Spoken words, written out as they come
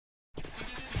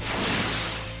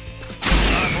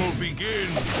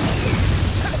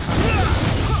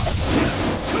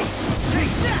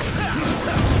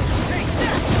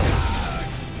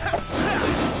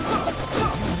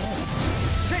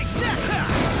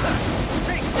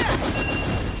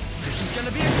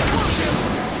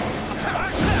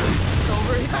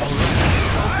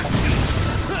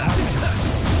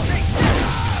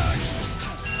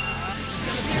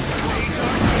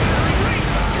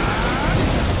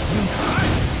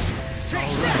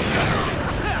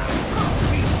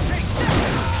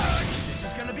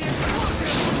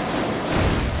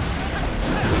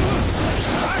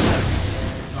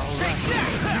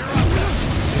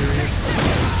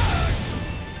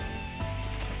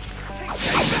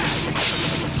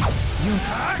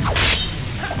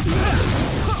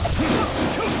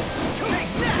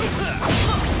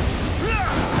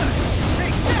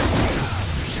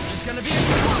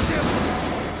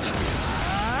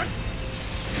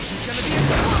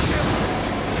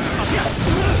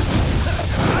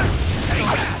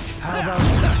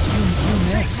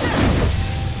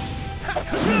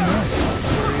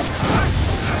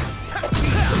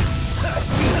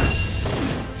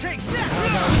Take that!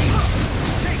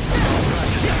 Take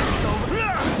that! Over.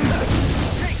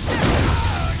 Take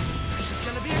that! This is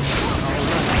gonna be explosive!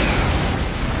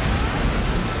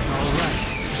 All right.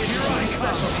 It's your eye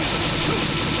specialty.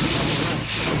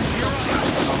 Your eye.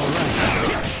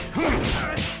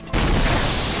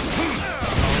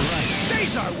 All right.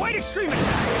 Caesar, white extreme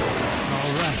attack!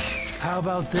 All right. How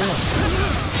about this?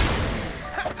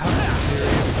 How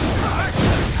serious?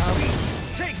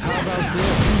 Take How that! about this?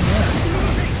 You missed.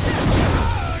 Take that!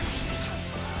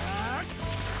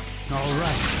 All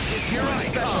right. It's your eye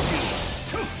specialty.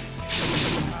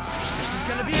 This is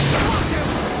gonna be explosive!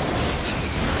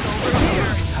 Over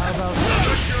here! How about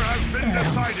Victor has been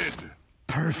decided.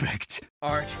 perfect?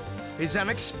 Art is an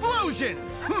explosion!